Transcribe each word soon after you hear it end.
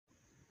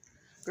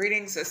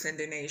Greetings,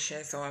 Ascended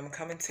Nation. So I'm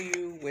coming to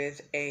you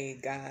with a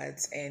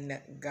gods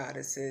and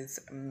goddesses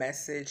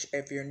message.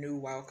 If you're new,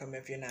 welcome.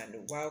 If you're not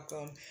new,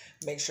 welcome.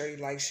 Make sure you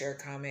like, share,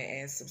 comment,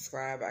 and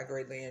subscribe. I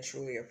greatly and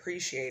truly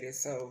appreciate it.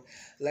 So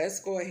let's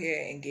go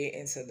ahead and get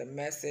into the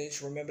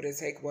message. Remember to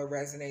take what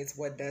resonates,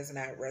 what does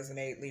not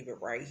resonate, leave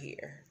it right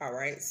here. All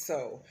right.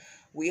 So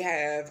we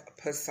have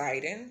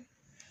Poseidon,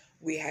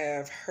 we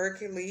have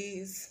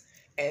Hercules,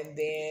 and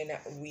then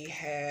we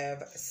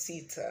have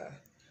Sita.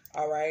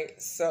 All right,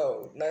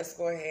 so let's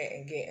go ahead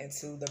and get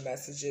into the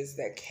messages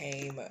that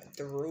came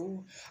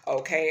through.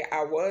 Okay,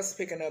 I was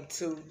picking up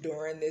too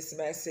during this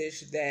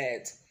message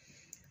that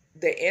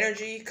the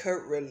energy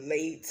could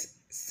relate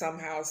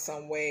somehow,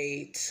 some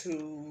way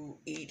to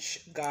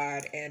each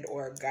god and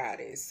or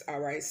goddess.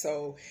 All right,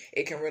 so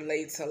it can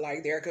relate to,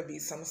 like, there could be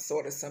some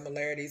sort of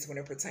similarities when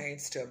it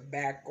pertains to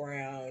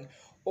background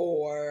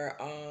or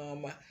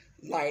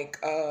like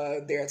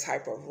their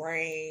type of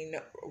ring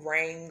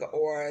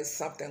or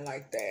something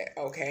like that.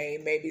 Okay,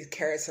 maybe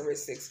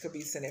characteristics could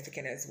be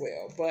significant as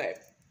well. But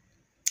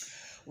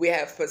we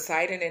have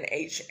Poseidon in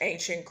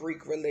ancient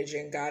Greek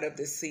religion, god of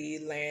the sea,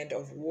 land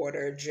of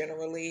water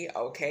generally.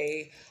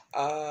 Okay,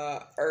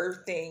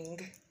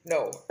 earthquakes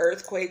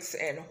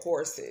and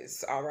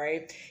horses. All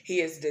right,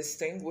 he is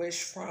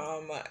distinguished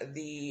from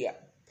the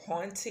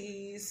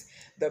Pontes,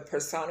 the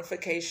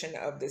personification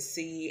of the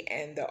sea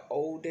and the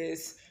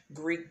oldest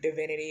Greek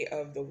divinity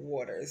of the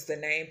waters. The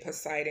name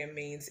Poseidon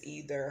means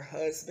either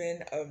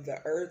husband of the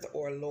earth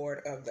or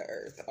lord of the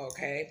earth.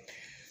 Okay,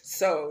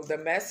 so the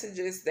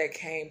messages that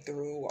came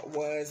through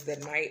was the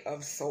Knight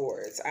of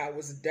Swords. I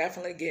was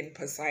definitely getting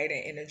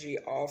Poseidon energy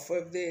off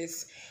of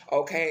this.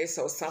 Okay,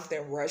 so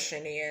something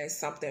rushing in,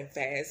 something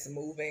fast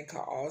moving could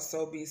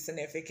also be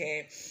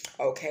significant.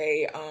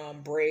 Okay,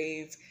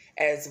 brave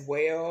as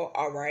well.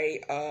 All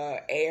right,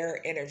 air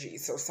energy,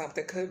 so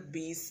something could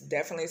be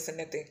definitely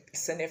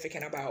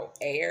significant about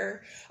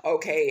air.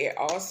 Okay, it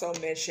also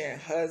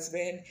mentioned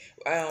husband.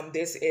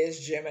 This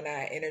is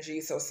Gemini energy,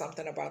 so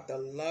something about the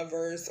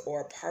lovers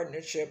or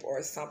partnership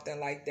or something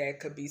like that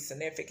could be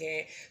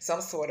significant.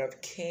 Some sort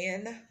of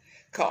kin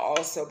could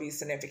also be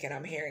significant.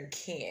 I'm hearing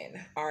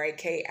kin. All right,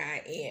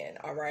 K-I-N.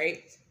 All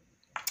right.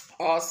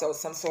 Also,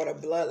 some sort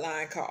of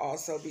bloodline could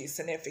also be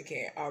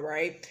significant. All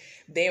right.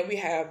 Then we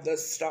have the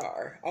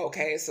star.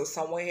 Okay, so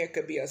someone here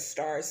could be a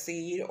star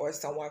seed, or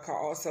someone could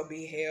also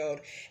be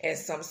held in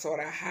some sort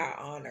of high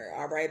honor.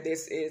 All right,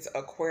 this is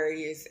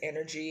Aquarius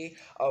energy.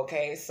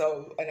 Okay,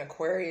 so an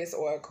Aquarius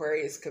or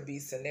Aquarius could be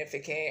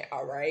significant.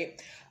 All right.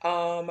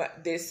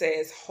 This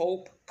says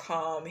hope,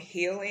 calm,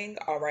 healing.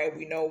 All right,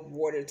 we know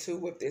water too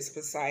with this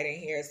Poseidon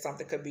here.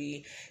 Something could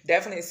be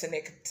definitely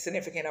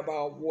significant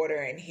about water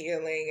and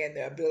healing and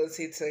the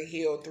ability to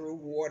heal through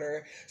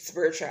water.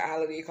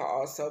 Spirituality could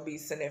also be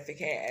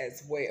significant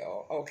as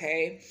well.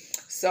 Okay,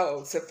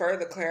 so to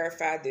further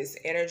clarify this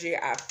energy,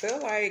 I feel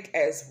like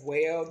as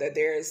well that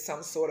there is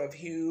some sort of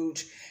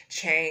huge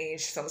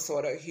change, some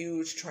sort of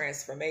huge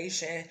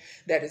transformation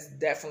that is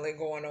definitely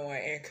going on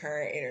in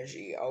current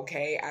energy.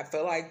 Okay, I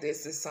feel like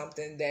this is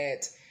something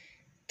that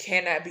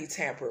cannot be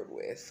tampered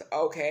with.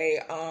 Okay,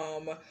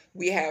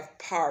 we have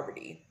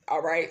poverty.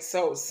 All right,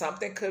 so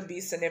something could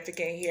be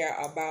significant here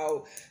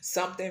about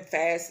something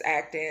fast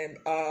acting,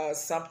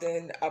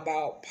 something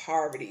about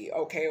poverty.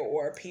 Okay,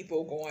 or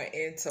people going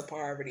into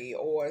poverty,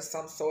 or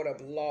some sort of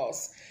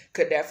loss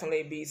could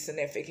definitely be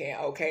significant.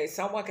 Okay,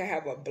 someone could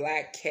have a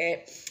black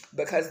cat,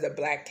 because the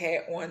black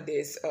cat on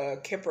this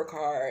Kipper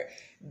card,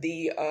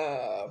 the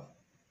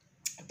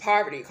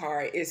poverty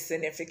card, is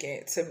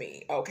significant to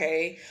me.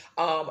 Okay,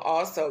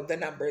 also the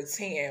number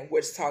 10,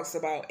 which talks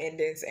about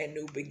endings and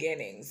new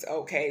beginnings.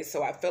 Okay,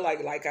 so I feel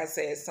like I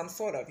said, some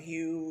sort of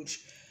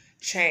huge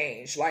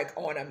change, like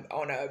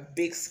on a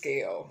big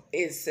scale,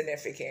 is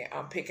significant.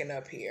 I'm picking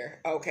up here.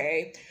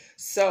 Okay,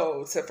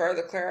 so to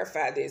further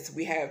clarify this,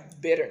 we have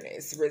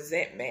bitterness,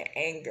 resentment,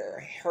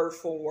 anger,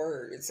 hurtful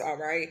words. All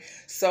right,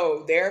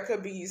 so there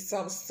could be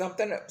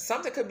something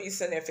could be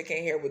significant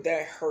here with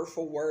that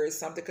hurtful words.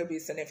 Something could be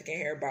significant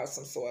here about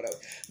some sort of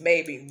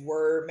maybe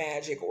word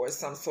magic or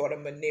some sort of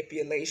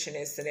manipulation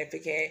is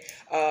significant.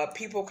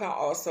 People can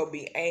also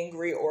be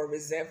angry or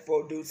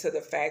resentful due to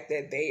the fact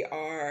that they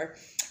are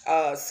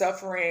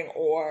suffering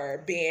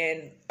or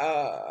being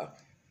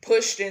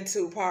pushed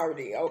into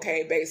poverty.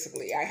 Okay,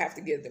 basically, I have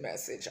to give the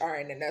message. All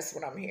right, and that's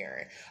what I'm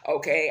hearing.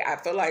 Okay, I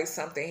feel like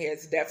something here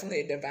is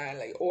definitely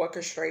divinely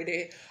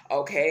orchestrated.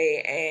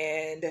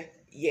 Okay, and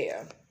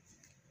yeah.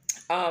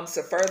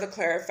 To further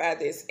clarify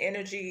this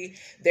energy,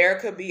 there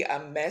could be a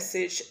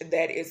message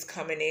that is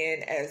coming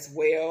in as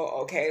well.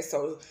 Okay,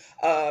 so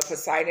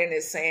Poseidon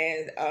is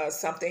saying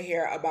something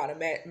here about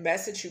a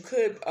message. You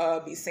could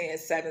be saying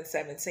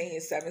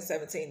 717.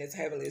 717 is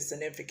heavily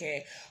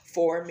significant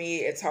for me.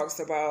 It talks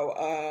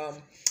about,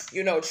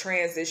 you know,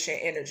 transition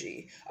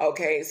energy.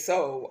 Okay,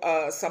 so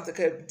something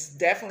could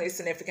definitely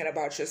significant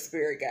about your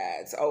spirit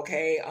guides.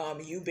 Okay,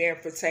 you being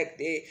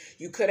protected.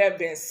 You could have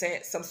been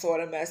sent some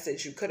sort of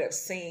message. You could have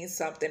seen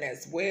something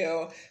as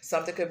well.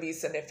 Something could be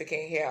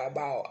significant here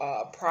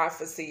about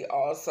prophecy.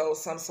 Also,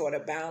 some sort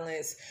of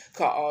balance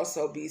could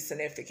also be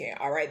significant.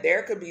 All right,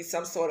 there could be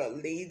some sort of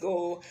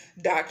legal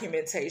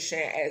documentation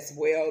as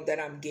well that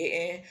I'm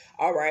getting.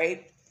 All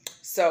right.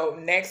 So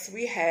next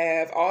we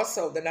have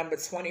also the number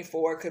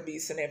 24 could be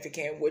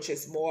significant, which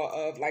is more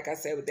of, like I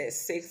said, with that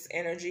 6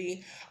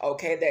 energy.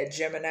 Okay, that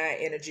Gemini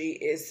energy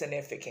is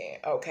significant.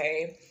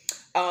 Okay,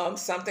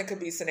 something could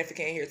be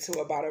significant here too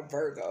about a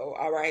Virgo.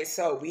 All right,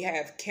 so we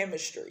have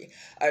chemistry,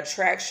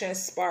 attraction,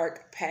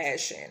 spark,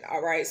 passion.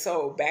 All right,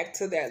 so back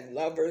to that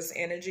lover's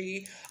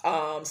energy.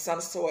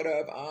 Some sort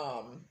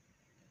of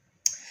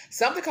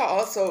something could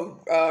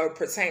also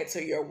pertain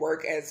to your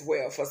work as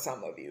well for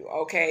some of you.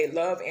 Okay,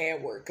 love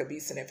and work could be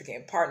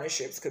significant.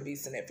 Partnerships could be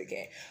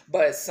significant.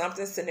 But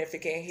something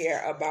significant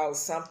here about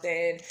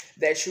something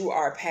that you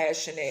are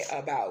passionate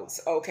about.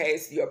 Okay,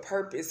 so your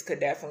purpose could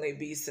definitely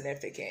be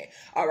significant.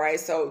 All right,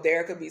 so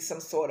there could be some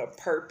sort of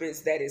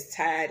purpose that is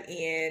tied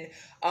in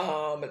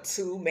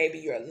to maybe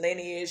your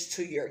lineage,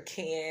 to your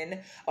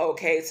kin,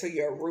 okay, to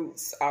your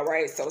roots. All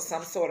right, so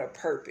some sort of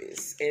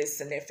purpose is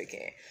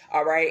significant.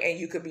 All right, and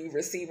you could be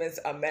receiving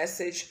a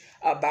message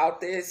about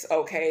this.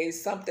 Okay,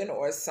 something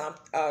or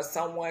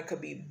someone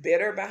could be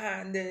bitter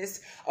behind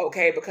this.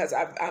 Okay, because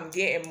I'm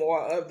getting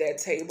more of that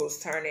tables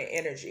turning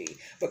energy,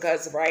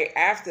 because right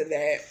after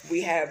that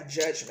we have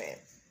judgment.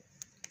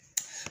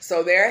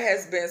 So there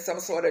has been some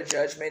sort of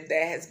judgment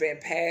that has been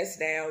passed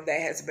down,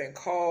 that has been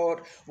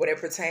called when it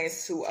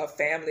pertains to a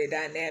family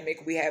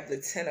dynamic. We have the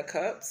 10 of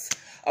Cups.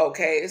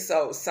 Okay,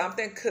 so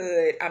something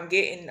could, I'm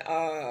getting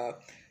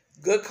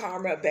good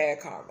karma, bad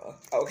karma.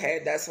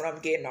 Okay, that's what I'm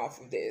getting off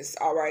of this.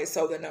 All right,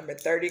 so the number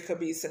 30 could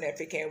be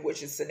significant,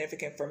 which is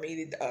significant for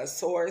me,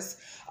 source.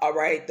 All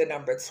right, the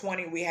number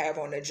 20 we have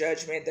on the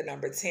judgment. The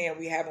number 10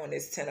 we have on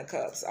this 10 of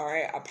Cups. All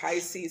right, a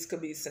Pisces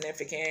could be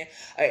significant.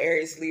 A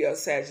Aries, Leo,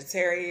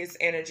 Sagittarius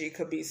energy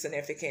could be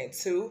significant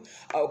too.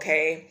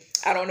 Okay,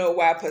 I don't know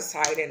why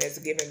Poseidon is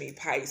giving me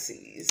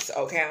Pisces.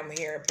 Okay, I'm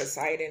hearing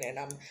Poseidon and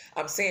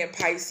I'm seeing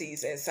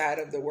Pisces inside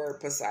of the word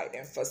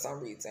Poseidon for some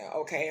reason.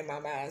 Okay, in my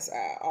mind's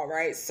eye. All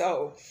right,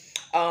 so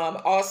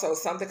also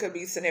something could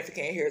be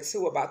significant here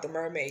too about the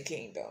Mermaid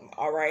Kingdom.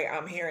 All right,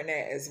 I'm hearing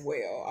that as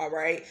well. All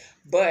right,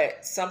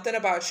 but something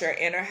about your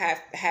inner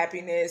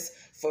happiness,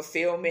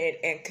 fulfillment,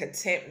 and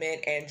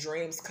contentment, and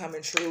dreams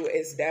coming true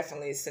is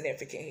definitely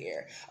significant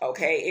here.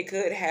 Okay, it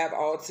could have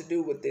all to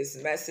do with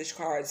this message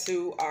card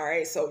too. All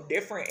right, so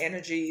different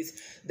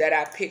energies that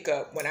I pick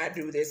up when I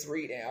do this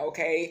reading.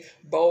 Okay,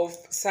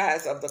 both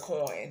sides of the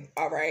coin.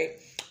 All right.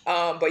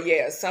 But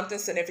yeah, something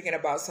significant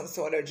about some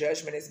sort of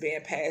judgment is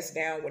being passed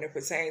down when it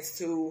pertains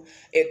to,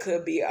 it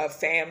could be a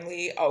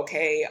family.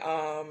 Okay,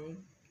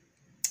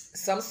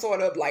 some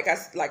sort of, like I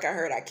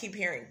heard, I keep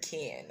hearing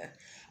kin.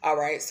 All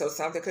right, so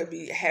something could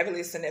be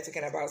heavily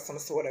significant about some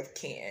sort of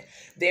kin.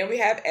 Then we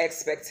have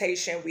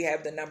expectation. We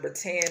have the number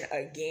 10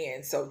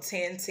 again. So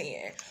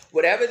 10-10.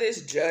 Whatever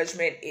this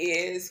judgment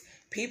is,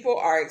 people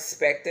are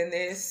expecting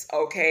this.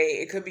 Okay,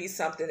 it could be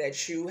something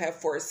that you have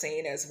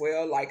foreseen as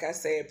well, like I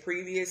said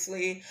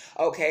previously.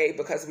 Okay,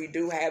 because we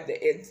do have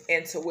the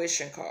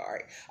intuition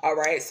card. All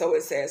right, so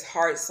it says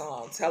heart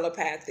song,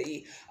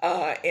 telepathy,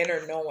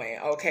 inner knowing.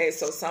 Okay,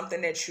 so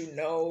something that you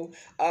know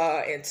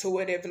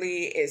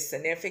intuitively is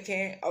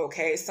significant.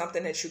 Okay,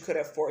 something that you could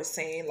have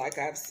foreseen, like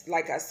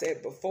I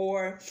said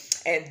before.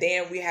 And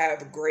then we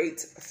have great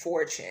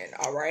fortune.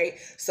 All right,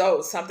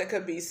 so something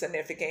could be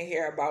significant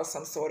here about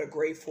some sort of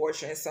great fortune,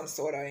 some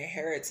sort of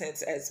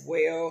inheritance as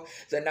well.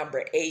 The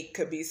number 8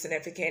 could be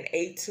significant.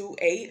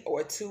 828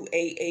 or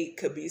 288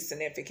 could be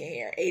significant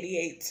here.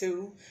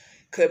 88-2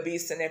 could be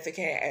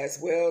significant as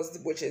well,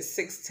 which is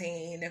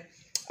 16.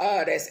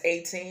 That's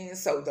 18.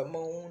 So the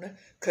moon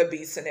could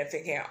be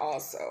significant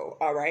also.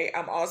 All right,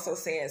 I'm also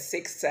saying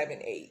 6, 7,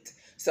 8.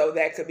 So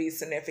that could be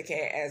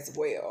significant as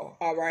well.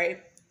 All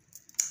right,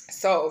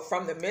 so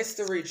from the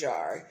mystery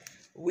jar,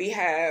 we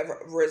have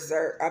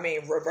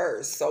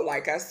reverse. So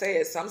like I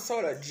said, some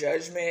sort of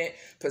judgment.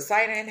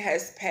 Poseidon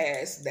has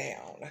passed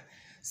down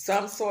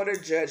some sort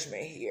of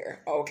judgment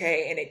here.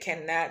 Okay, and it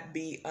cannot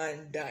be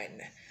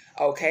undone.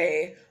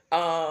 Okay,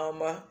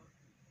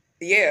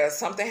 yeah,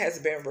 something has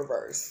been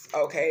reversed.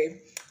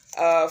 Okay,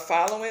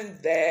 following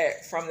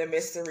that from the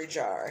mystery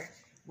jar,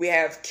 we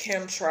have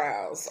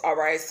chemtrails. All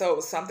right,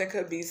 so something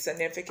could be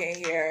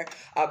significant here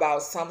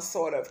about some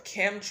sort of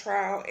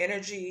chemtrail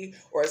energy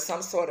or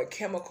some sort of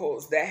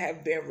chemicals that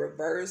have been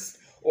reversed,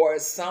 or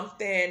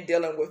something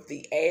dealing with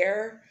the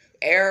air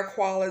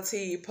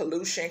quality.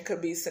 Pollution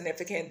could be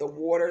significant. The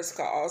waters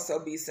could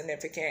also be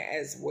significant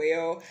as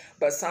well,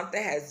 but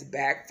something has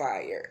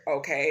backfired.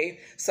 Okay,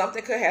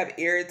 something could have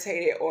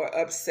irritated or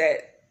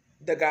upset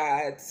the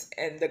gods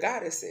and the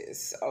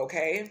goddesses.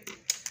 Okay,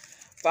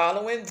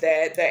 Following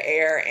that, the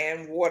air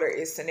and water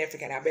is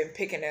significant. I've been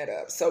picking that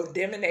up. So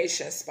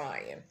divination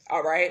spying.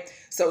 All right.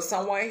 So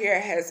someone here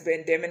has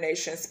been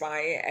divination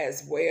spying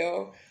as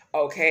well.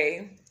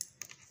 Okay.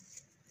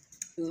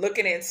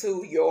 Looking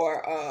into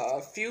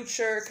your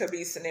future could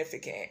be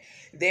significant.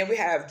 Then we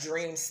have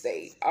dream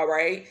state. All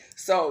right.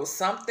 So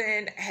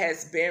something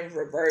has been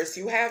reversed.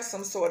 You have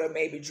some sort of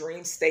maybe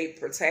dream state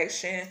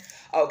protection.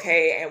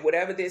 Okay. And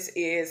whatever this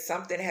is,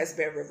 something has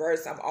been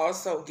reversed. I'm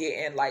also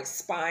getting like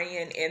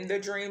spying in the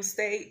dream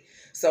state.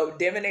 So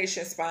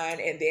divination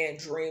spying and then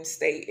dream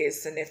state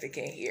is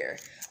significant here.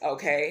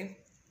 Okay.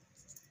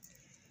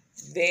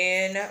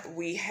 Then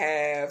we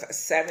have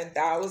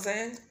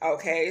 7,000.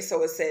 Okay,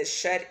 so it says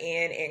shut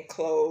in and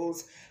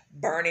close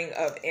burning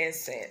of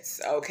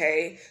incense.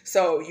 Okay,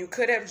 so you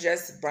could have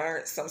just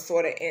burnt some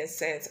sort of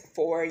incense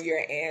for your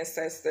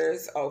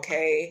ancestors.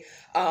 Okay,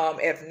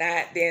 if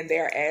not, then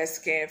they're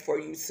asking for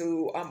you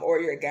to or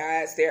your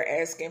guides,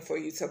 they're asking for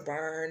you to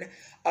burn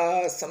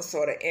some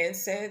sort of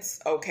incense.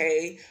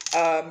 Okay,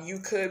 you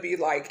could be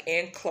like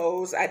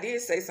enclosed. I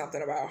did say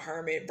something about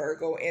hermit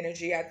Virgo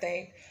energy, I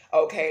think.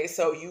 Okay,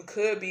 so you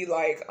could be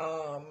like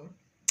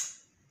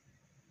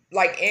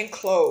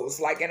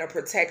enclosed, like in a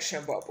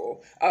protection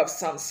bubble of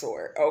some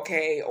sort.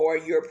 Okay, or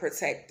you're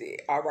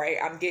protected. All right,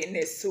 I'm getting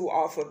this too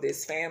off of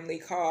this family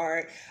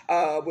card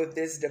with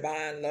this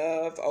divine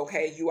love.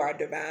 Okay, you are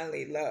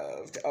divinely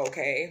loved.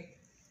 Okay,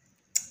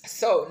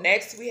 so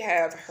next we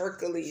have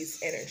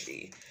Hercules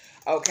energy.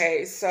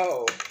 Okay,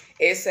 so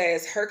it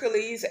says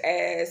Hercules,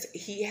 as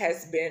he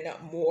has been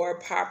more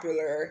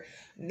popular,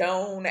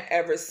 known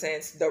ever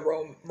since the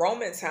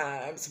Roman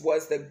times,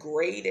 was the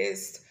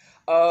greatest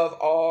of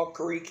all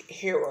Greek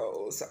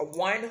heroes.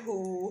 One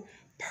who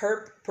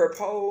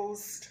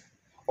proposed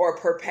or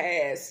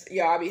purposed.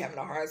 Yeah, I'll be having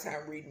a hard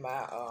time reading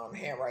my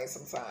handwriting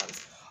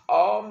sometimes.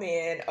 All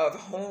men of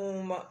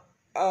whom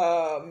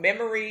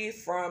memory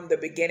from the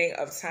beginning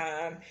of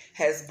time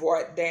has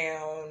brought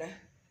down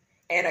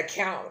an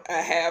account,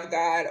 a half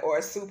god or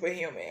a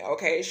superhuman.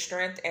 Okay,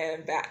 strength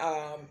and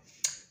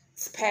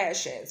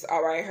passions.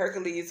 All right,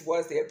 Hercules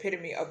was the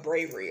epitome of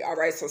bravery. All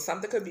right, so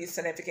something could be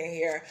significant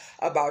here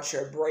about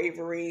your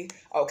bravery.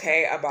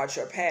 Okay, about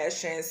your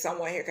passion.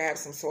 Someone here could have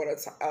some sort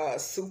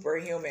of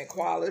superhuman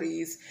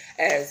qualities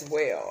as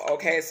well.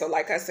 Okay, so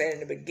like I said in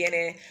the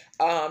beginning,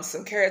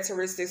 some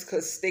characteristics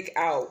could stick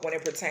out when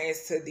it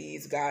pertains to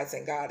these gods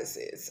and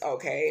goddesses.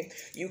 Okay,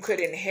 you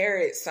could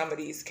inherit some of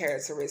these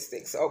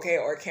characteristics. Okay,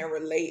 or can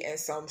relate in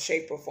some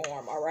shape or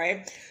form. All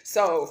right,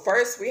 so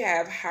first we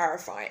have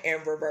Hierophant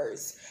in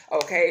reverse.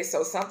 Okay,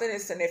 so something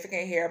is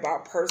significant here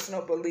about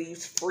personal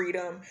beliefs,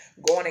 freedom,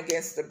 going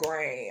against the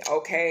grain.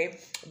 Okay,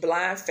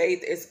 blind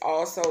faith is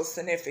also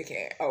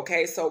significant.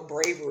 Okay, so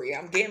bravery.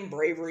 I'm getting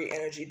bravery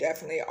energy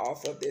definitely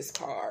off of this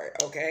card.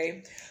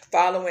 Okay,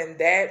 following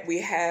that,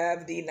 we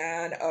have the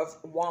Nine of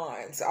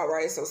Wands. All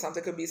right, so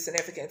something could be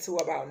significant too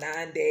about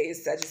 9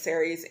 days.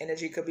 Sagittarius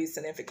energy could be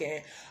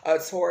significant.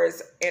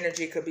 Taurus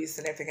energy could be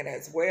significant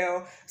as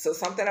well. So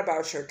something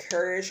about your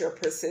courage, your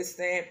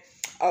persistent.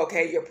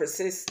 Okay, your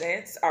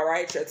persistence, all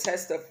right, your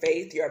test of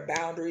faith, your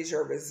boundaries,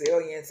 your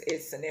resilience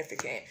is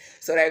significant.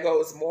 So that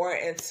goes more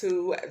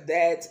into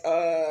that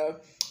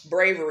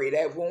bravery,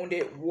 that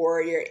wounded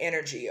warrior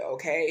energy,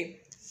 okay?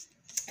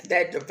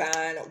 That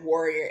divine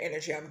warrior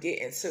energy I'm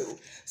getting to.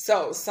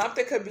 So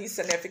something could be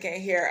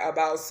significant here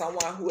about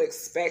someone who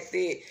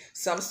expected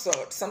some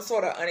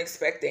sort of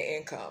unexpected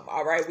income.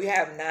 All right, we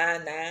have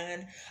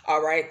 9-9.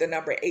 All right, the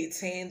number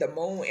 18, the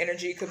moon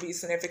energy could be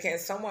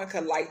significant. Someone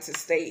could like to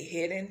stay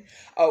hidden.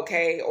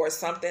 Okay, or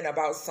something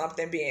about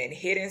something being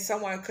hidden.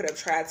 Someone could have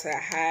tried to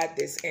hide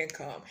this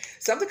income.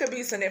 Something could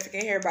be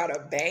significant here about a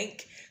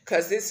bank,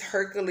 because this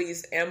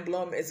Hercules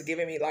emblem is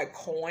giving me like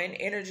coin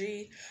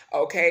energy.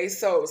 Okay,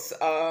 so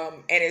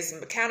and it's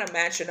kind of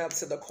matching up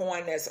to the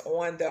coin that's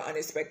on the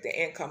unexpected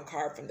income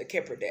card from the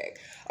Kipper deck.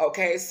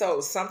 Okay, so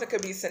something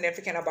could be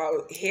significant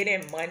about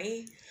hidden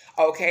money.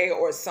 Okay,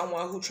 or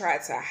someone who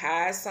tried to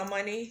hide some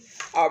money.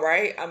 All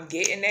right, I'm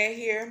getting that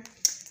here.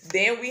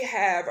 Then we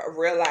have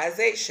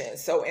realization,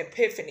 so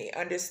epiphany,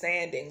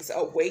 understandings,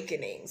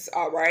 awakenings,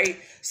 all right?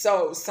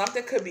 So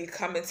something could be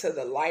coming to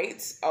the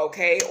light,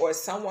 okay? Or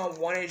someone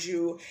wanted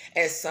you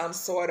in some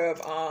sort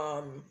of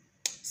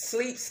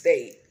sleep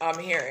state, I'm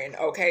hearing,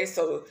 okay?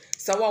 So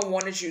someone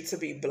wanted you to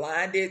be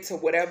blinded to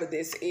whatever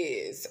this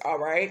is, all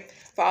right?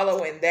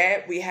 Following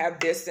that, we have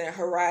distant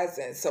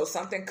horizons. So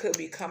something could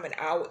be coming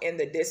out in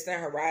the distant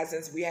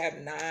horizons. We have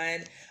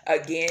 9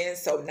 again.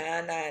 So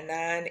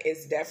 999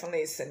 is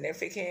definitely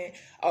significant.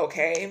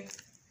 Okay.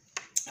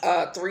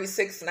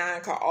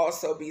 369 could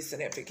also be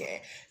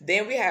significant.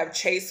 Then we have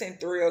chasing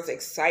thrills,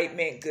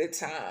 excitement, good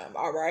time.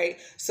 All right.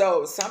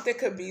 So something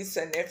could be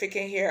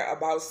significant here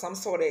about some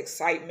sort of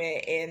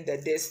excitement in the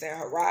distant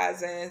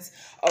horizons.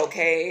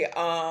 Okay.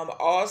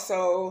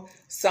 Also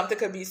something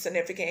could be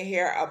significant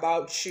here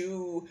about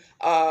you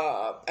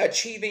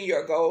achieving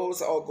your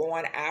goals or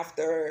going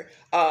after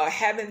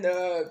having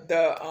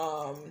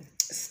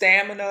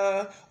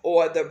stamina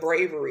or the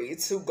bravery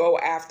to go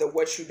after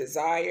what you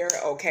desire,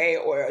 okay,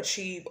 or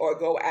achieve or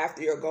go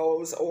after your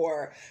goals,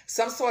 or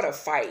some sort of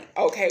fight,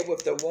 okay,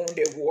 with the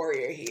wounded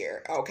warrior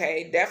here,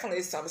 okay,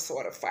 definitely some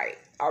sort of fight,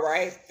 all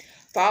right.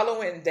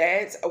 Following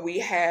that, we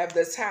have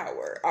the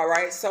Tower. All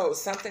right, so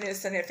something is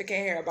significant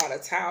here about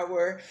a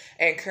Tower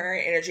and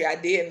current energy. I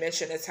did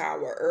mention the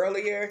Tower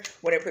earlier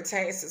when it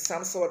pertains to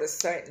some sort of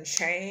sudden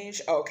change.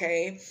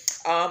 Okay,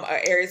 a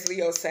Aries,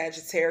 Leo,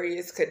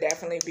 Sagittarius could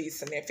definitely be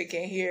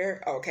significant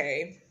here.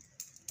 Okay,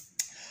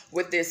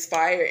 with this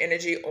fire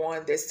energy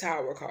on this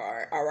Tower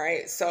card. All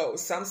right, so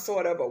some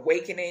sort of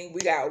awakening.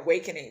 We got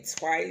awakening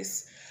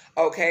twice.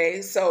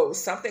 Okay, so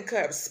something could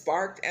have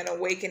sparked an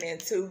awakening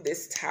to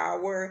this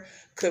Tower,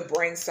 could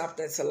bring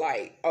something to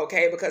light,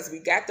 okay, because we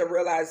got the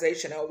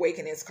realization of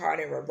awakenings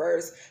card in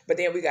reverse, but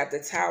then we got the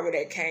Tower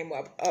that came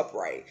up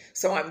upright.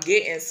 So I'm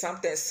getting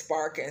something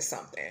sparking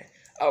something,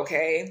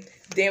 okay.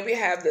 Then we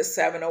have the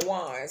Seven of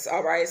Wands,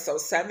 all right, so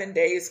 7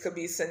 days could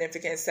be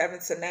significant, 7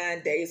 to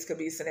 9 days could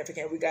be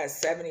significant. We got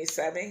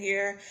 77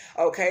 here,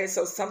 okay,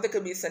 so something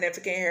could be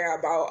significant here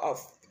about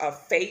a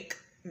fake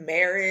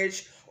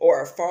marriage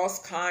or a false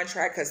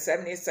contract, because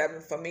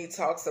 77 for me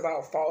talks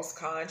about false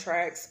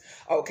contracts,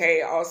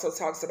 okay. Also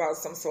talks about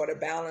some sort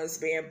of balance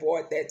being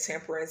brought, that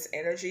temperance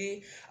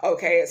energy,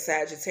 okay. A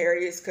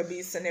Sagittarius could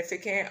be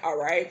significant, all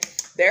right.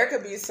 There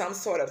could be some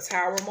sort of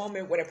Tower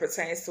moment when it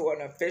pertains to an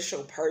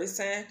official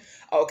person,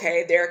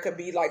 okay. There could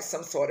be like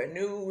some sort of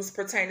news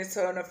pertaining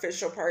to an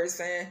official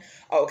person,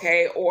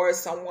 okay, or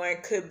someone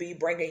could be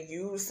bringing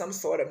you some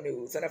sort of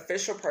news. An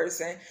official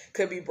person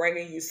could be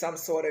bringing you some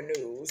sort of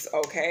news,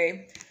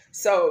 okay.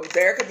 So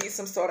there could be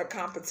some sort of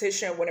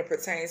competition when it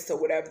pertains to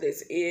whatever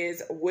this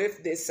is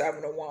with this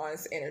Seven of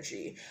Wands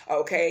energy,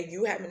 okay.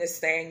 You having to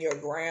stand your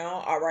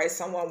ground, all right.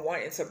 Someone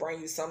wanting to bring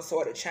you some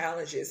sort of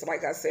challenges,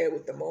 like I said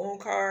with the Moon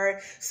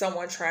card,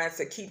 someone trying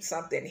to keep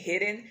something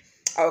hidden,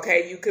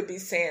 okay. You could be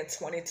saying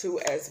 22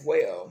 as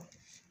well.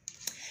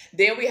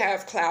 Then we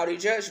have cloudy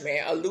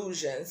judgment,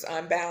 illusions,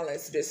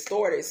 unbalanced,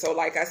 distorted. So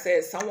like I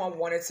said, someone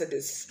wanted to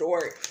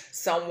distort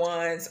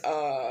someone's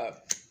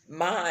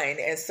mind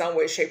in some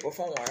way, shape, or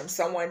form.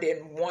 Someone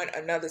didn't want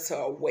another to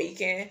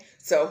awaken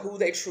to who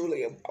they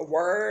truly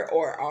were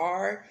or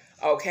are.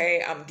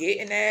 Okay, I'm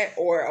getting that,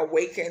 or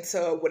awaken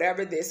to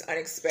whatever this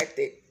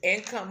unexpected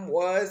income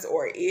was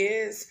or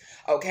is.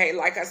 Okay,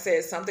 like I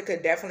said, something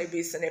could definitely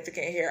be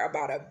significant here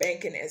about a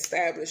banking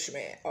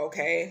establishment.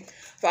 Okay,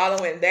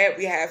 following that,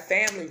 we have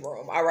family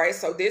room. All right,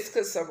 so this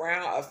could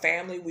surround a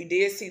family. We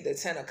did see the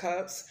 10 of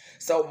Cups,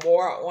 so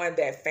more on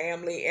that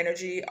family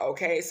energy.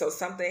 Okay, so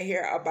something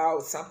here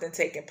about something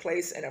taking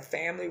place in a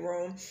family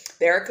room.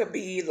 There could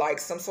be like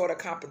some sort of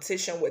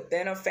competition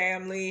within a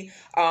family.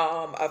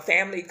 A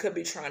family could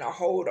be trying to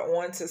hold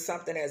on to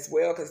something as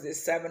well, because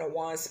this Seven of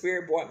Wands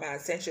spirit brought my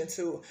attention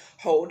to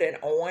holding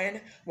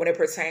on when it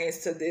pertains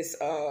to this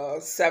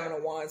Seven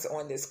of Wands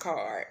on this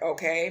card.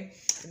 Okay,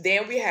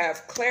 then we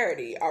have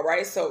clarity. All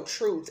right, so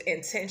truth,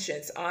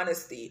 intentions,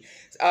 honesty.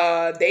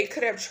 They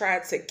could have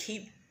tried to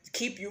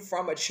keep you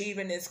from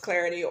achieving this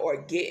clarity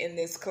or getting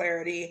this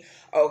clarity,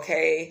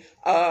 okay.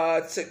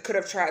 Could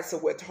have tried to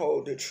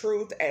withhold the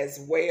truth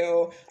as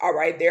well. All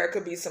right, there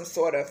could be some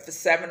sort of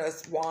Seven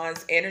of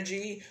Wands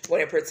energy when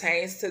it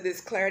pertains to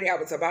this clarity. I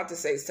was about to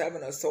say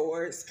Seven of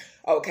Swords,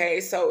 okay.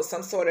 So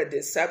some sort of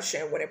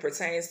deception when it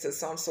pertains to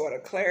some sort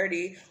of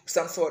clarity,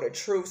 some sort of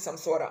truth, some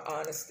sort of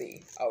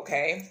honesty,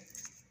 okay.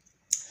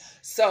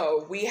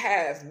 So we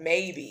have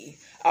maybe,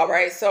 all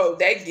right, so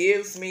that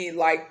gives me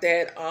like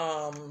that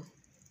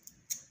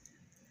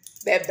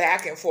that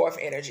back and forth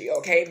energy,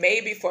 okay.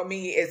 Maybe for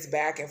me it's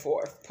back and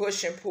forth,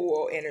 push and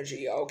pull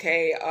energy,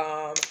 okay.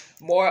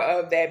 More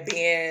of that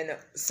being,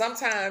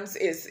 sometimes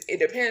it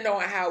depending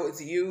on how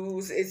it's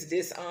used, it's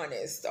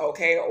dishonest,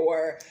 okay,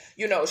 or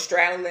you know,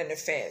 straddling the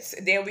fence.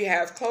 Then we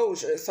have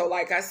closure. So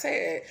like I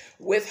said,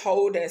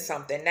 withholding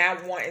something,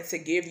 not wanting to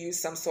give you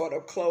some sort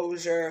of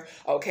closure,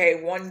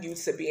 okay, wanting you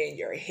to be in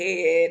your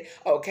head,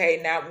 okay,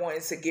 not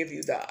wanting to give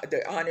you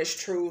the honest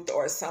truth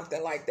or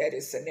something like that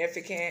is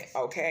significant,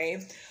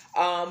 okay.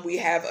 We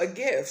have a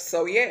gift.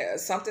 So yeah,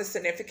 something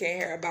significant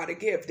here about a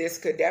gift. This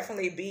could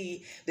definitely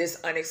be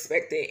this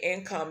unexpected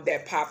income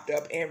that popped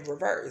up in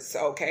reverse,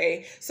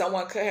 okay.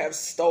 Someone could have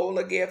stole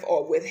a gift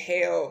or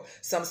withheld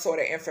some sort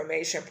of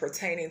information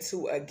pertaining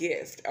to a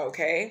gift,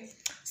 okay.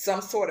 Some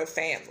sort of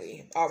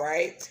family, all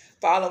right.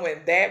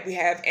 Following that, we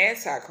have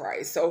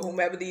Antichrist. So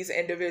whomever these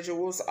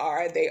individuals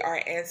are, they are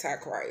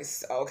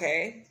Antichrist,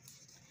 okay.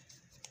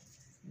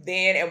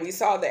 Then, and we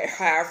saw that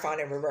Hierophant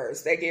in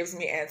reverse. That gives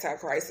me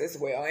Antichrist as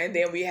well. And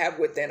then we have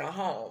within a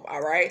home, all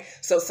right?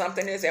 So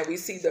something is, and we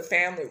see the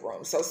family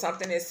room. So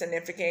something is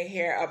significant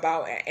here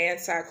about an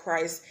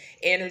Antichrist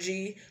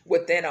energy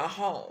within a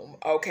home,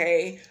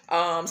 okay?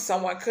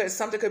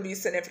 Something could be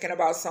significant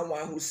about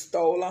someone who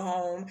stole a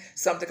home.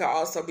 Something could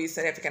also be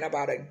significant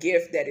about a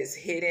gift that is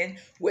hidden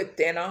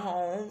within a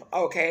home,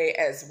 okay,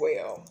 as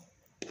well.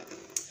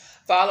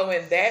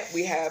 Following that,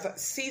 we have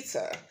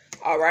Sita,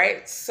 all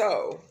right?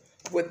 So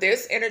with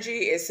this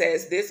energy, it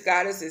says this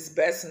goddess is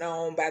best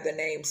known by the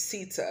name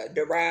Sita,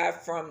 derived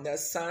from the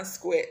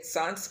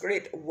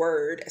Sanskrit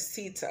word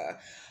Sita,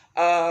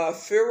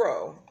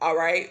 Pharaoh. All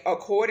right.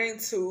 According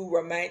to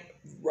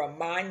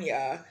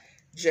Ramanya,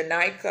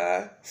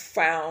 Janika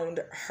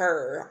found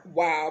her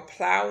while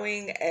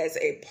plowing as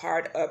a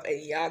part of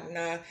a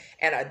yagna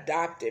and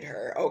adopted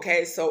her.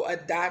 Okay, so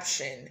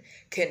adoption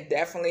can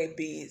definitely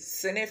be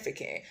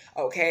significant.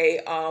 Okay,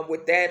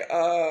 with that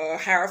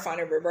Hierophant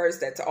in reverse,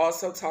 that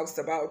also talks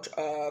about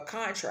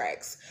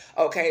contracts.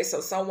 Okay,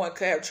 so someone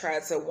could have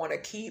tried to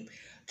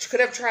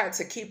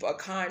keep a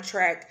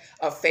contract,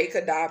 a fake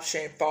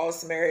adoption,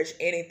 false marriage,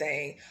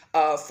 anything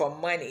for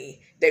money.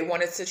 They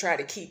wanted to try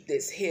to keep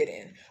this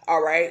hidden.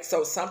 All right.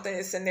 So something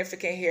is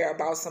significant here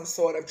about some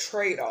sort of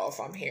trade-off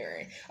I'm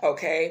hearing.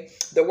 Okay.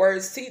 The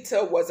word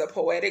Sita was a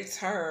poetic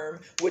term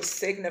which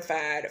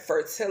signified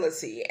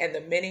fertility and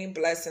the many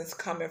blessings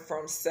coming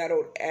from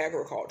settled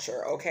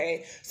agriculture.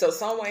 Okay. So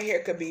someone here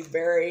could be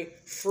very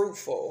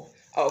fruitful.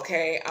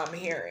 Okay, I'm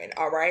hearing,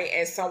 all right,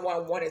 and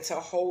someone wanted to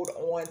hold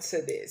on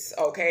to this.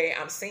 Okay,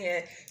 I'm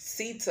seeing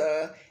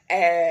Sita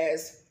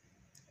as,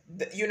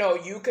 you know,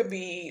 you could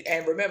be,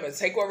 and remember,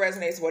 take what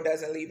resonates, what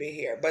doesn't, leave it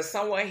here. But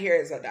someone here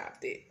is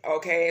adopted,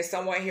 okay, and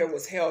someone here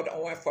was held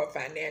on for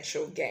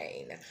financial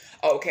gain,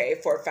 okay,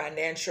 for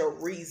financial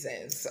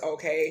reasons,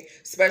 okay,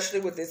 especially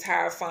with this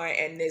Hierophant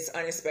and this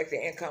unexpected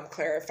income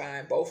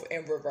clarifying, both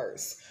in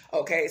reverse,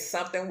 okay,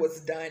 something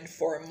was done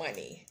for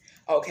money.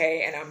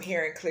 Okay, and I'm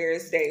hearing clear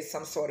as day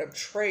some sort of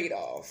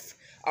trade-off.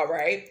 All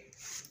right.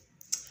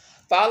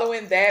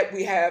 Following that,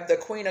 we have the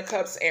Queen of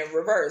Cups in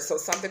reverse. So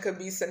something could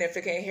be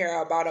significant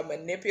here about a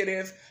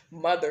manipulative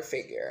mother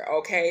figure.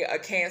 Okay, a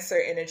Cancer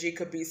energy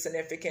could be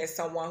significant.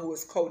 Someone who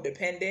is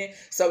codependent.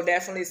 So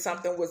definitely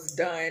something was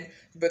done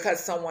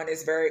because someone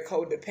is very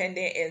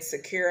codependent,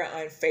 insecure,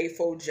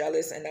 unfaithful,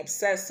 jealous, and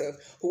obsessive.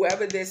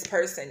 Whoever this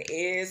person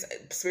is,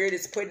 Spirit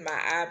is putting my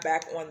eye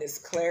back on this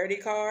clarity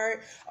card.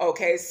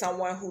 Okay,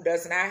 someone who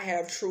does not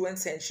have true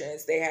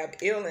intentions. They have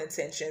ill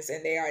intentions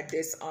and they are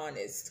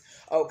dishonest.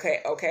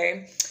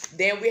 Okay.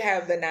 Then we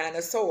have the Nine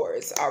of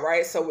Swords. All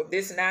right. So with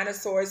this Nine of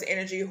Swords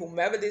energy,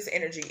 whomever this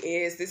energy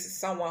is, this is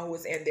someone who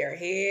is in their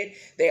head.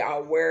 They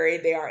are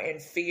worried. They are in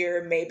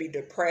fear, maybe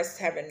depressed,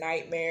 having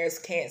nightmares,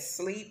 can't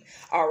sleep.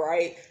 All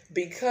right.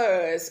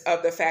 Because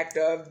of the fact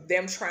of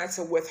them trying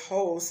to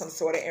withhold some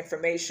sort of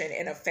information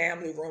in a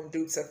family room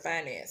due to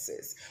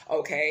finances.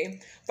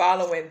 Okay.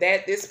 Following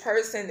that, this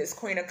person, this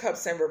Queen of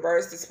Cups in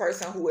reverse, this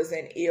person who is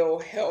in ill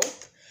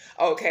health.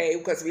 Okay,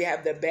 because we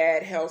have the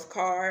bad health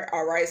card.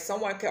 All right,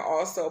 someone can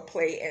also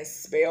play in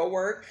spell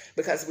work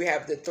because we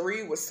have the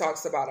 3, which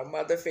talks about a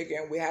mother figure,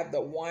 and we have the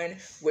 1,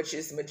 which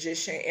is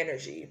magician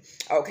energy.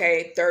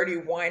 Okay,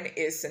 31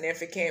 is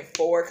significant.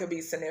 4 could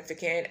be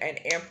significant. An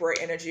emperor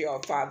energy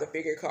or father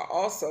figure could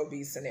also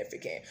be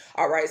significant.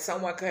 All right,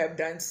 someone could have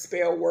done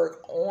spell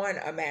work on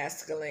a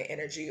masculine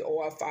energy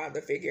or a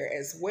father figure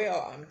as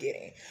well, I'm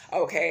getting.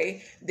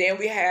 Okay, then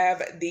we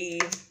have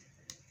the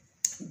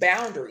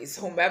boundaries.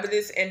 Whomever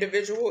this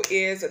individual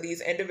is or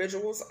these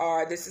individuals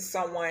are, this is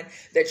someone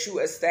that you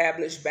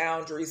establish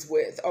boundaries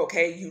with.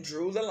 Okay, you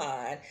drew the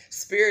line.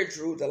 Spirit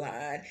drew the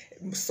line.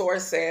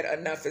 Source said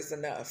enough is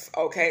enough.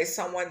 Okay,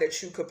 someone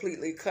that you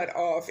completely cut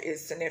off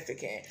is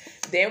significant.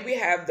 Then we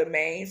have the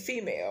main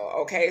female.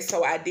 Okay,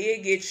 so I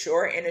did get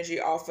your energy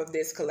off of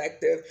this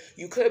collective.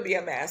 You could be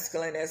a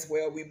masculine as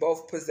well. We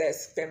both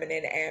possess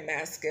feminine and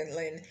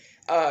masculine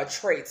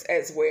traits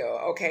as well.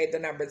 Okay, the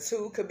number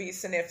 2 could be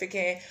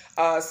significant.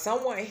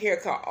 Someone here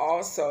could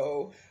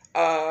also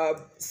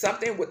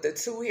something with the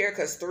 2 here,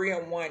 because 3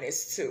 and 1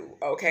 is 2.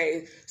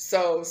 Okay,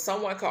 so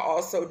someone could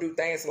also do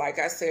things like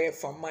I said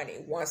for money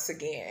once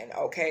again.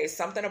 Okay,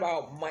 something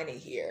about money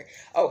here.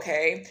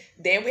 Okay,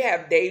 then we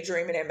have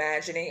daydreaming,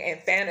 imagining, and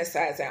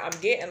fantasizing. I'm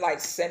getting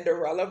like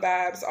Cinderella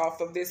vibes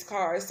off of this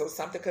card, so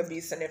something could be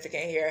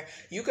significant here.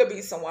 You could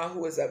be someone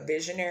who is a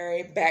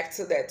visionary, back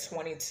to that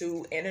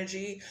 22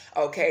 energy.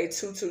 Okay,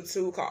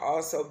 222 could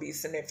also be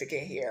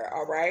significant here.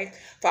 All right,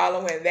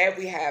 following that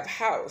we have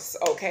house.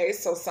 Okay,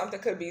 so something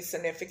could be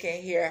significant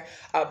here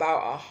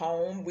about a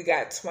home. We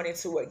got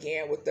 22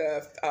 again with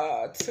the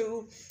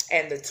 2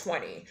 and the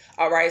 20.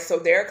 All right, so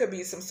there could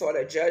be some sort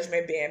of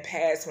judgment being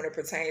passed when it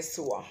pertains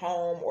to a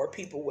home or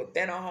people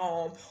within a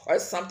home or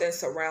something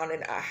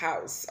surrounding a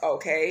house.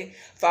 Okay,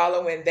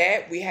 following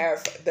that we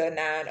have the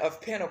 9 of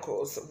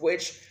Pentacles,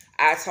 which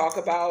I talk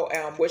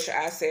about, which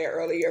I said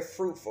earlier,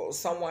 fruitful.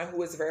 Someone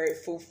who is very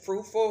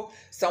fruitful,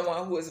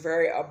 someone who is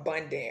very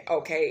abundant,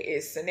 okay,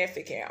 is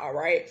significant, all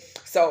right?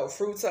 So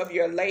fruits of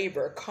your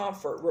labor,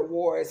 comfort,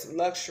 rewards,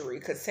 luxury,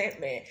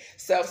 contentment,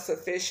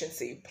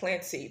 self-sufficiency,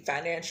 plenty,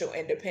 financial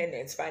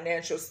independence,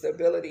 financial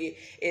stability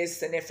is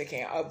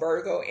significant. A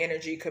Virgo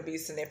energy could be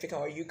significant,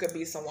 or you could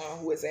be someone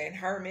who is a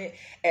hermit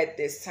at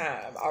this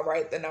time, all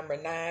right? The number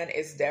 9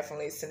 is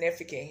definitely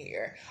significant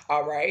here,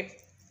 all right?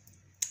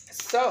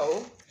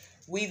 So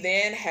We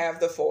then have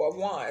the Four of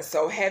Wands.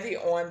 So heavy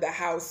on the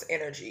house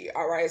energy.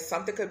 All right.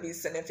 Something could be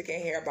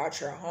significant here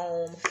about your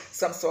home,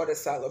 some sort of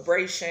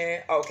celebration.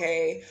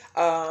 Okay.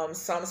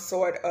 Some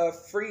sort of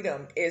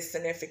freedom is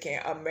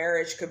significant. A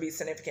marriage could be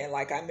significant,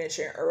 like I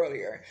mentioned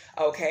earlier.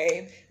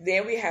 Okay.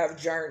 Then we have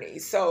journey.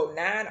 So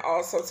 9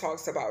 also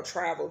talks about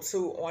travel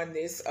too on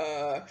this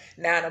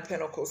 9 of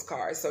Pentacles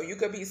card. So you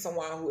could be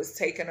someone who is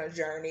taking a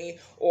journey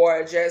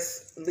or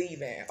just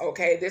leaving.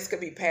 Okay. This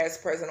could be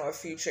past, present, or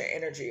future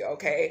energy.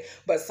 Okay.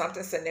 But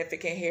something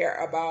significant here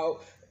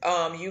about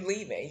you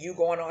leaving, you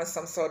going on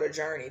some sort of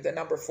journey. The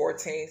number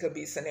 14 could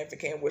be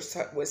significant,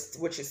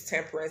 which is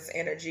temperance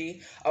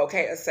energy.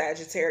 Okay, a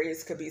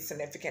Sagittarius could be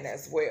significant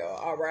as well.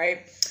 All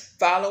right.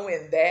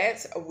 Following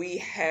that, we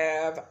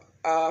have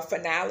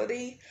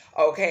finality.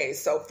 Okay,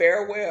 so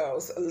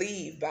farewells,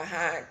 leave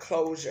behind,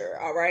 closure.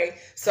 All right.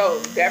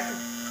 So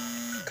definitely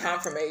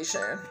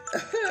confirmation.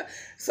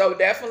 So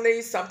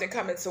definitely something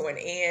coming to an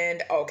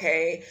end.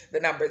 Okay, the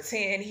number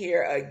 10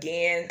 here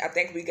again. I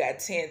think we got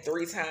 10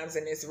 3 times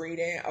in this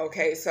reading.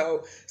 Okay,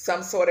 so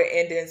some sort of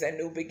endings and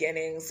new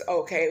beginnings.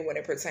 Okay, when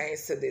it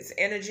pertains to this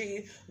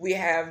energy, we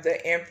have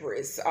the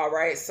Empress. All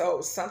right, so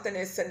something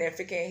is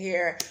significant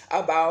here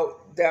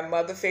about their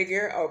mother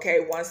figure.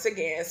 Okay, once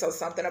again, so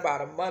something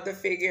about a mother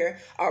figure.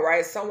 All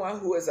right, someone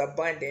who is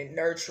abundant,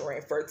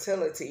 nurturing,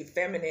 fertility,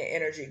 feminine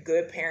energy,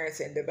 good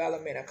parenting,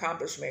 development,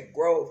 accomplishment,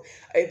 growth,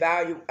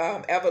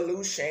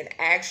 evolution,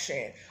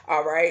 action.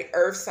 All right,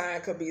 earth sign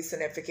could be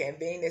significant.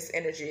 Venus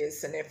energy is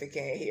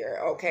significant here.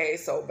 Okay,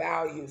 so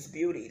values,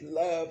 beauty,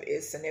 love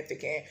is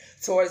significant.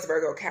 Taurus,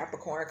 Virgo,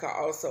 Capricorn could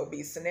also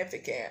be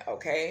significant.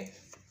 Okay,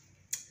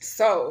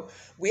 so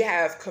we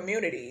have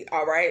community.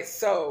 All right,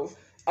 so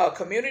a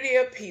community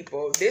of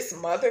people. This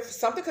mother,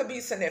 something could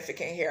be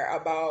significant here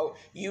about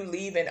you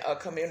leaving a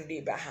community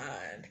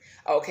behind.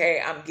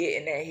 Okay, I'm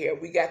getting that here.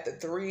 We got the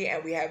 3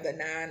 and we have the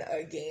 9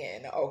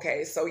 again.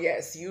 Okay, so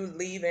yes, you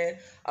leaving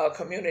a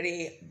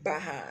community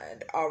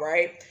behind. All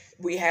right,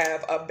 we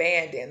have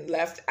abandoned,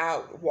 left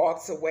out,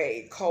 walked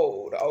away,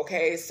 cold.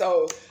 Okay,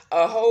 so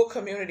a whole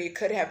community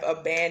could have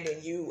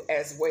abandoned you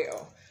as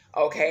well.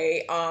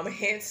 Okay,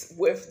 hence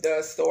with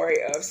the story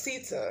of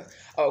Sita,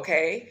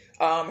 okay,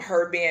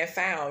 her being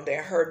found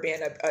and her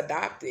being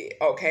adopted.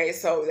 Okay,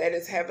 so that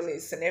is heavily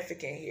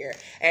significant here.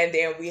 And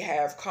then we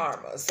have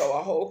karma. So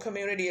a whole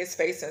community is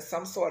facing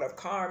some sort of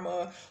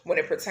karma when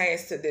it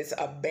pertains to this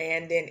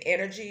abandoned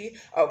energy.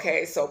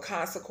 Okay, so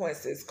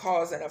consequences,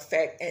 cause and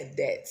effect, and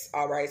debts.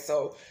 All right,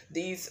 so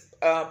these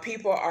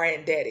people are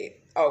indebted.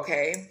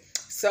 Okay,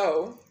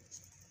 so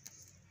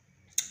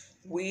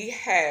we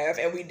have,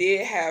 and we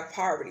did have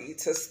poverty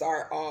to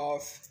start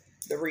off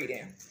the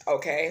reading.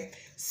 Okay,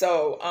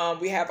 so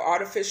we have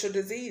artificial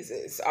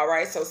diseases. All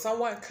right, so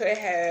someone could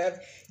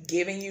have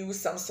given you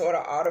some sort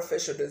of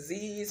artificial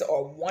disease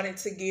or wanted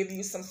to give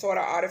you some sort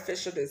of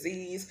artificial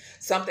disease.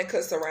 Something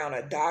could surround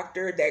a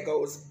doctor that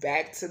goes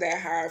back to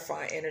that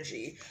hierophant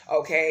energy.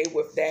 Okay,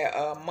 with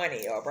that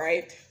money. All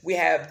right, we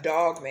have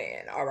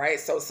Dogman. All right,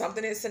 so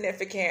something is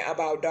significant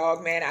about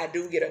Dogman. I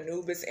do get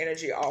Anubis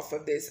energy off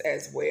of this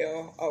as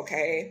well.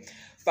 Okay,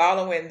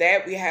 following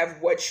that, we have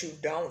what you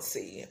don't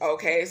see.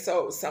 Okay,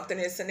 so something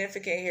is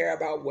significant here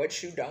about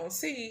what you don't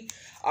see.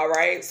 All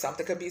right,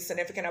 something could be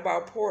significant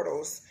about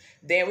portals.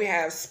 Then we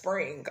have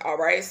spring. All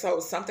right, so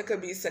something could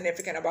be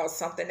significant about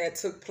something that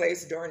took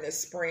place during the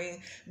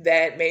spring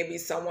that maybe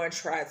someone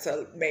tried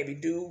to maybe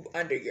do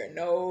under your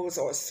nose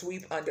or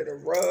sweep under the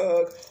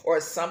rug,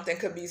 or something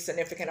could be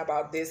significant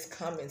about this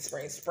coming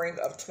spring. Spring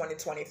of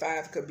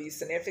 2025 could be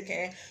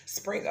significant.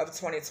 Spring of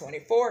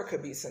 2024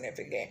 could be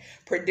significant.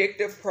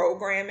 Predictive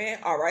programming.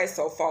 All right,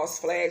 so false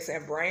flags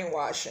and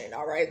brainwashing.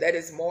 All right, that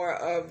is more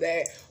of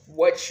that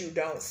what you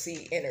don't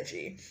see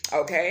energy.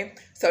 Okay,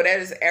 so that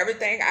is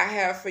everything I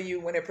have for you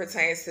when it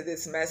pertains to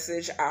this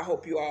message. I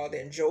hope you all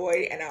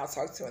enjoyed, and I'll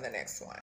talk to you in the next one.